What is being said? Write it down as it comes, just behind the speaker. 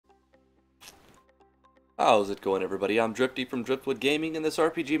How's it going, everybody? I'm Drifty from Driftwood Gaming. In this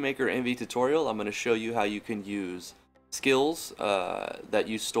RPG Maker MV tutorial, I'm going to show you how you can use skills that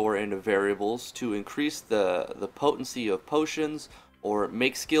you store into variables to increase the potency of potions or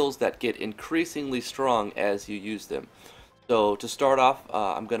make skills that get increasingly strong as you use them. So to start off,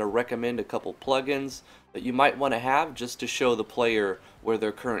 I'm going to recommend a couple plugins that you might want to have just to show the player where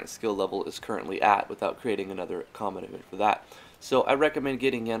their current skill level is currently at without creating another common event for that. So I recommend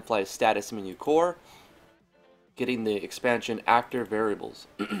getting Yanfly's status menu core, getting the expansion active variables.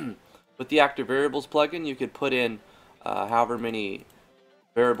 With the active variables plugin, you could put in however many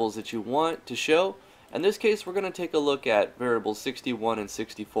variables that you want to show. In this case, we're going to take a look at variables 61 and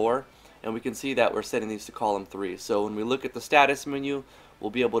 64, and we can see that we're setting these to column 3. So when we look at the status menu,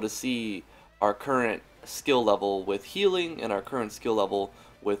 we'll be able to see our current skill level with healing and our current skill level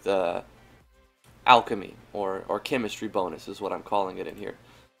with alchemy or chemistry bonus is what I'm calling it in here.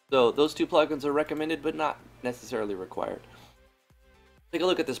 So those two plugins are recommended but not necessarily required. Take a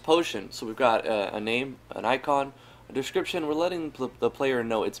look at this potion. So we've got a name, an icon, a description. We're letting the player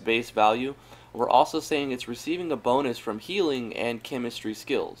know its base value. We're also saying it's receiving a bonus from healing and chemistry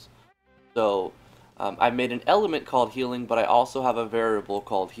skills. So I made an element called healing, but I also have a variable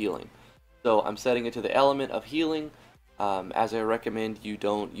called healing. So I'm setting it to the element of healing. As I recommend, you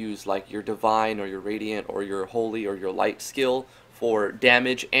don't use like your divine or your radiant or your holy or your light skill for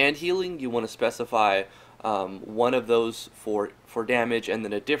damage and healing. You want to specify one of those for damage and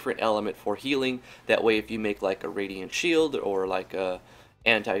then a different element for healing. That way if you make like a radiant shield or like a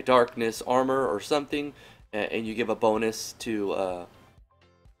anti-darkness armor or something, and you give a bonus to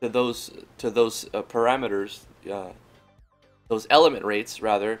those parameters, those element rates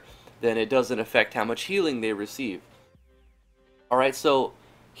rather, then it doesn't affect how much healing they receive. Alright, so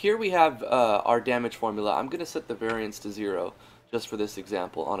here we have our damage formula. I'm going to set the variance to 0 just for this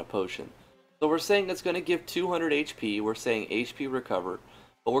example on a potion. So we're saying it's going to give 200 HP, we're saying HP recover,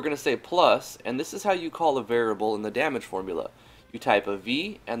 but we're going to say plus, and this is how you call a variable in the damage formula. You type a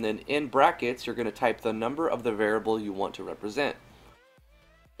V, and then in brackets you're going to type the number of the variable you want to represent.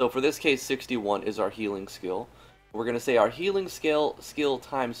 So for this case 61 is our healing skill. We're going to say our healing skill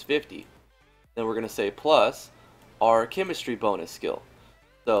times 50. Then we're going to say plus our chemistry bonus skill.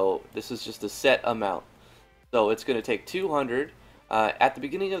 So this is just a set amount. So it's going to take 200. At the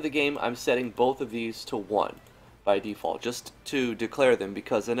beginning of the game, I'm setting both of these to 1 by default, just to declare them,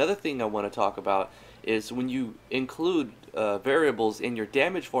 because another thing I want to talk about is when you include variables in your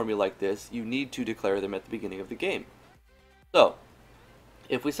damage formula like this, you need to declare them at the beginning of the game. So,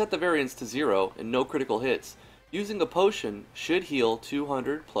 if we set the variance to 0 and no critical hits, using a potion should heal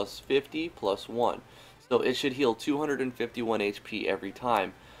 200 plus 50 plus 1. So it should heal 251 HP every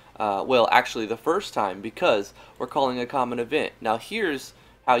time. Well, actually the first time, because we're calling a common event. Now here's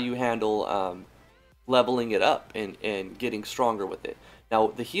how you handle leveling it up and getting stronger with it. Now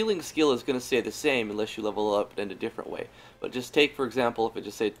the healing skill is going to stay the same unless you level up in a different way. But just take, for example, if it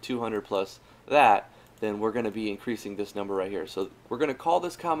just said 200 plus that, then we're going to be increasing this number right here. So we're going to call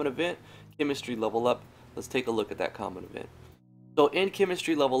this common event chemistry level up. Let's take a look at that common event. So in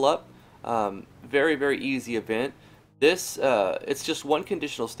chemistry level up, very easy event. This it's just one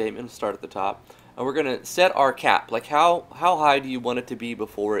conditional statement. We'll start at the top, and we're gonna set our cap. Like how high do you want it to be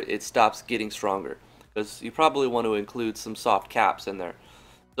before it stops getting stronger? Because you probably want to include some soft caps in there.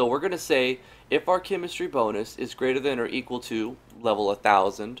 So we're gonna say if our chemistry bonus is greater than or equal to level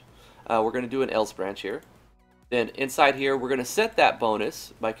 1000, we're gonna do an else branch here. Then inside here we're gonna set that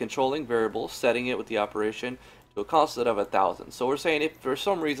bonus by controlling variables, setting it with the operation to a constant of 1000. So we're saying if for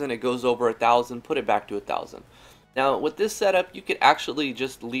some reason it goes over 1000, put it back to 1000. Now with this setup, you could actually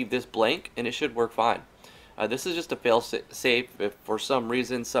just leave this blank and it should work fine. This is just a fail safe. If for some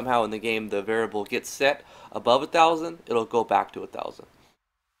reason somehow in the game the variable gets set above 1000, it'll go back to 1000.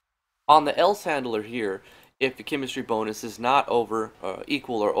 On the else handler here, if the chemistry bonus is not over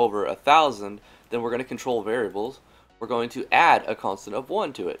equal or over 1000, then we're going to control variables. We're going to add a constant of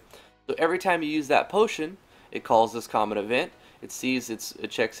 1 to it. So every time you use that potion, it calls this common event. It sees it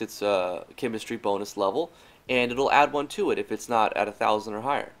checks its chemistry bonus level, and it'll add 1 to it if it's not at 1000 or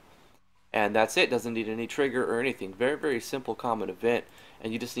higher. And that's it. Doesn't need any trigger or anything. Very simple common event,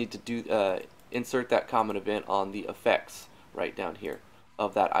 and you just need to do insert that common event on the effects right down here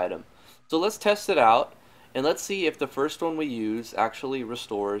of that item. So let's test it out, and let's see if the first one we use actually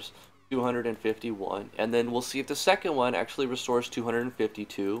restores 251, and then we'll see if the second one actually restores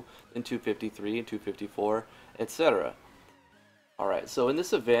 252, and 253, and 254, etc. Alright, so in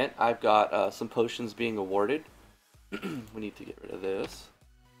this event, I've got some potions being awarded. We need to get rid of this.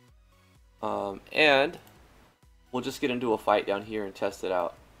 And we'll just get into a fight down here and test it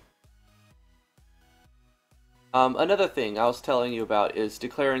out. Another thing I was telling you about is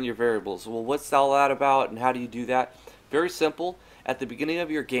declaring your variables. Well, what's all that about and how do you do that? Very simple. At the beginning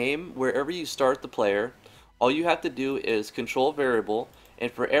of your game, wherever you start the player, all you have to do is control variable,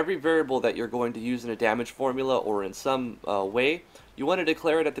 and for every variable that you're going to use in a damage formula or in some way, you want to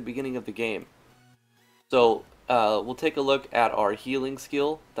declare it at the beginning of the game. So we'll take a look at our healing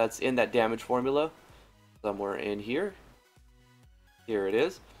skill that's in that damage formula, somewhere in here. Here it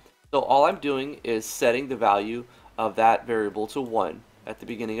is. So all I'm doing is setting the value of that variable to 1 at the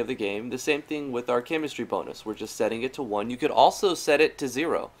beginning of the game. The same thing with our chemistry bonus. We're just setting it to 1. You could also set it to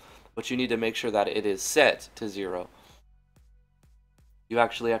 0, but you need to make sure that it is set to 0. You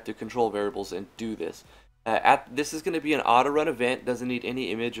actually have to control variables and do this. This is going to be an auto run event, doesn't need any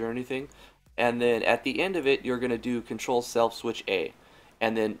image or anything. And then at the end of it, you're going to do control self switch A.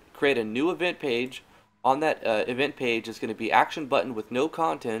 And then create a new event page. On that event page is going to be action button with no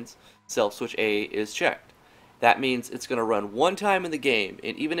contents. Self switch A is checked. That means it's going to run one time in the game,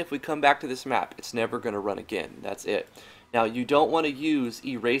 and even if we come back to this map, it's never going to run again. That's it. Now you don't want to use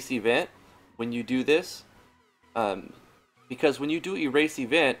erase event when you do this, because when you do erase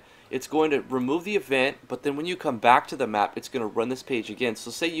event, it's going to remove the event, but then when you come back to the map, it's going to run this page again. So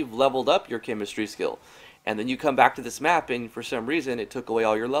say you've leveled up your chemistry skill, and then you come back to this map and for some reason it took away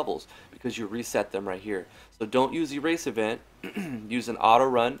all your levels because you reset them right here. So don't use erase event, use an auto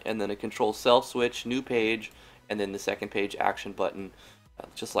run and then a control self switch, new page, and then the second page action button,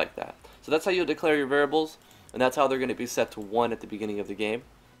 just like that. So that's how you'll declare your variables, and that's how they're going to be set to 1 at the beginning of the game.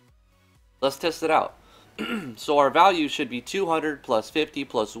 Let's test it out. So our value should be 200 plus 50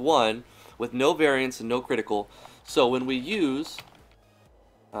 plus 1 with no variance and no critical. So when we use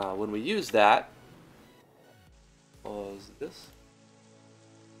that, was this?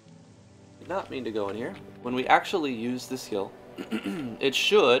 Did not mean to go in here. When we actually use the skill, it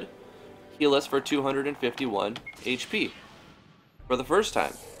should heal us for 251 HP for the first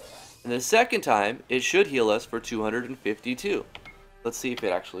time. And the second time, it should heal us for 252. Let's see if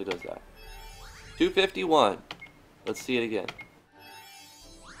it actually does that. 251. Let's see it again.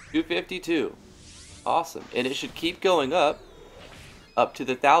 252. Awesome. And it should keep going up to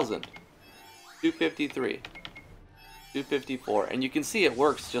the 1,000. 253. 254. And you can see it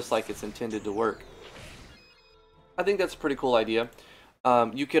works just like it's intended to work. I think that's a pretty cool idea.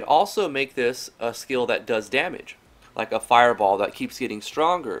 You could also make this a skill that does damage, like a fireball that keeps getting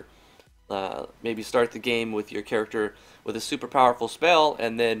stronger. Maybe start the game with your character with a super powerful spell,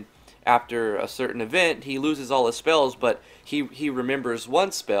 and then after a certain event he loses all his spells, but he remembers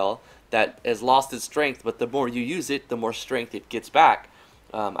one spell that has lost its strength, but the more you use it, the more strength it gets back.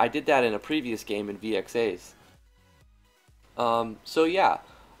 I did that in a previous game in VXAs. So yeah,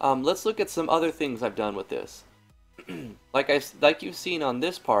 let's look at some other things I've done with this. Like you've seen on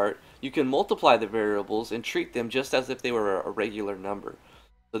this part, you can multiply the variables and treat them just as if they were a regular number.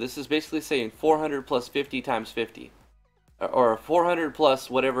 So this is basically saying 400 plus 50 times 50. Or 400 plus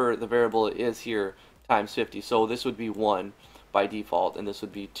whatever the variable is here times 50. So this would be 1 by default, and this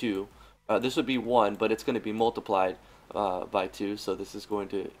would be 2. This would be 1, but it's going to be multiplied by 2. So this is going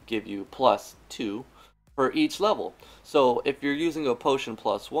to give you plus 2 for each level. So if you're using a potion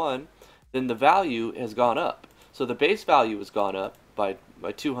plus 1, then the value has gone up. So the base value has gone up by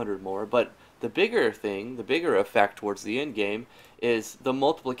 200 more, but the bigger thing, the bigger effect towards the end game is the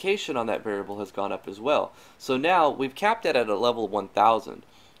multiplication on that variable has gone up as well. So now we've capped it at a level 1000,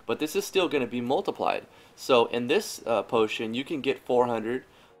 but this is still going to be multiplied. So in this potion, you can get 400,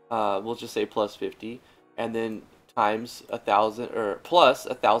 we'll just say plus 50, and then times 1,000, or plus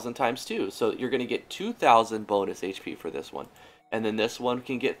 1,000 times 2. So you're going to get 2,000 bonus HP for this one. And then this one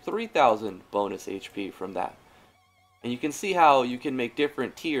can get 3,000 bonus HP from that. And you can see how you can make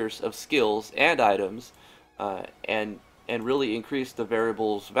different tiers of skills and items and really increase the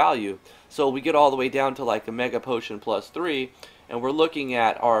variable's value. So we get all the way down to like a Mega Potion plus 3, and we're looking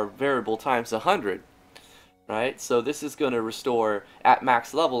at our variable times 100. Right? So this is going to restore at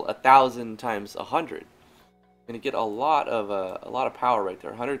max level 1,000 times 100. Going to get a lot of power right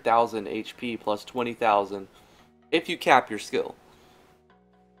there. 100,000 HP plus 20,000 if you cap your skill.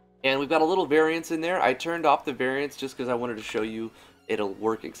 And we've got a little variance in there. I turned off the variance just because I wanted to show you it'll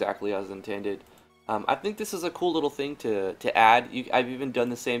work exactly as intended. I think this is a cool little thing to add. I've even done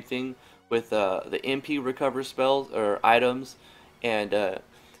the same thing with the MP recover spells or items, and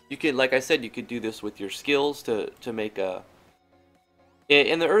you could, like I said, you could do this with your skills to make a.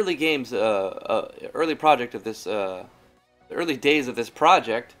 In the early games, early project of this, the early days of this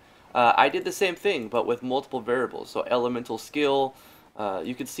project, I did the same thing, but with multiple variables. So elemental skill.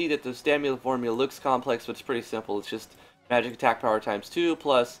 You can see that the stamina formula looks complex, but it's pretty simple. It's just magic attack power times 2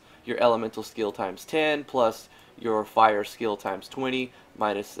 plus your elemental skill times 10 plus your fire skill times 20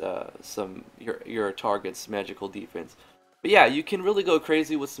 minus your target's magical defense. But yeah, you can really go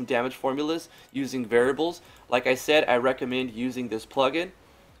crazy with some damage formulas using variables. Like I said, I recommend using this plugin,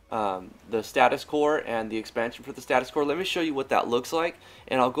 the status core and the expansion for the status core. Let me show you what that looks like,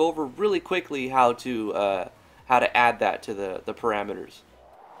 and I'll go over really quickly how to add that to the parameters.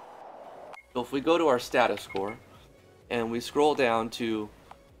 So if we go to our status core and we scroll down to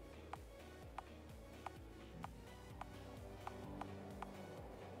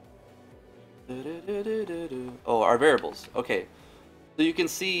our variables. Okay, so you can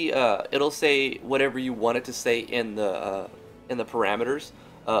see it'll say whatever you want it to say in the parameters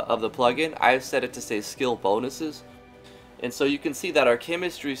of the plugin. I've set it to say skill bonuses, and so you can see that our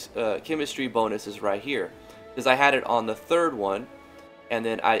chemistry bonus is right here because I had it on the third one, and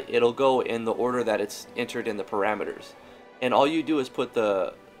then it'll go in the order that it's entered in the parameters. And all you do is put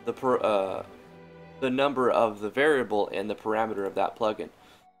the number of the variable in the parameter of that plugin.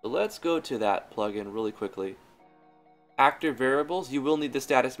 So let's go to that plugin really quickly. Active variables, you will need the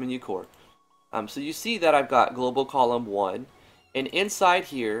status menu core. So you see that I've got global column 1, and inside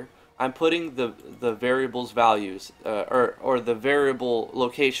here I'm putting the variable's values or the variable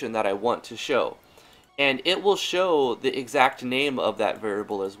location that I want to show. And it will show the exact name of that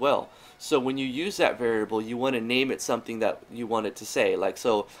variable as well. So when you use that variable, you want to name it something that you want it to say. Like,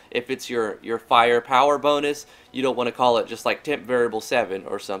 so if it's your fire power bonus, you don't want to call it just like temp variable 7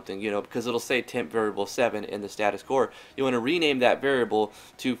 or something, you know, because it'll say temp variable 7 in the status core. You want to rename that variable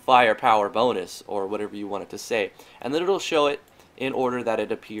to fire power bonus or whatever you want it to say. And then it'll show it in order that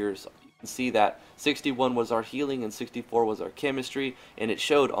it appears. You can see that 61 was our healing and 64 was our chemistry, and it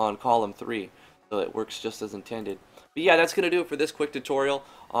showed on column 3. So it works just as intended. But yeah, that's going to do it for this quick tutorial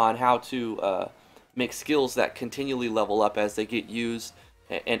on how to make skills that continually level up as they get used,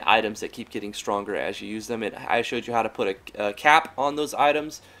 and items that keep getting stronger as you use them. And I showed you how to put a cap on those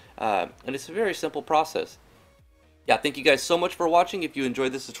items, and it's a very simple process. Yeah, thank you guys so much for watching. If you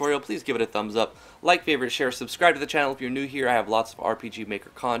enjoyed this tutorial, please give it a thumbs up, like, favorite, share, subscribe to the channel if you're new here. I have lots of RPG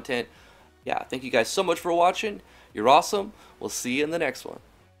Maker content. Yeah, thank you guys so much for watching. You're awesome. We'll see you in the next one.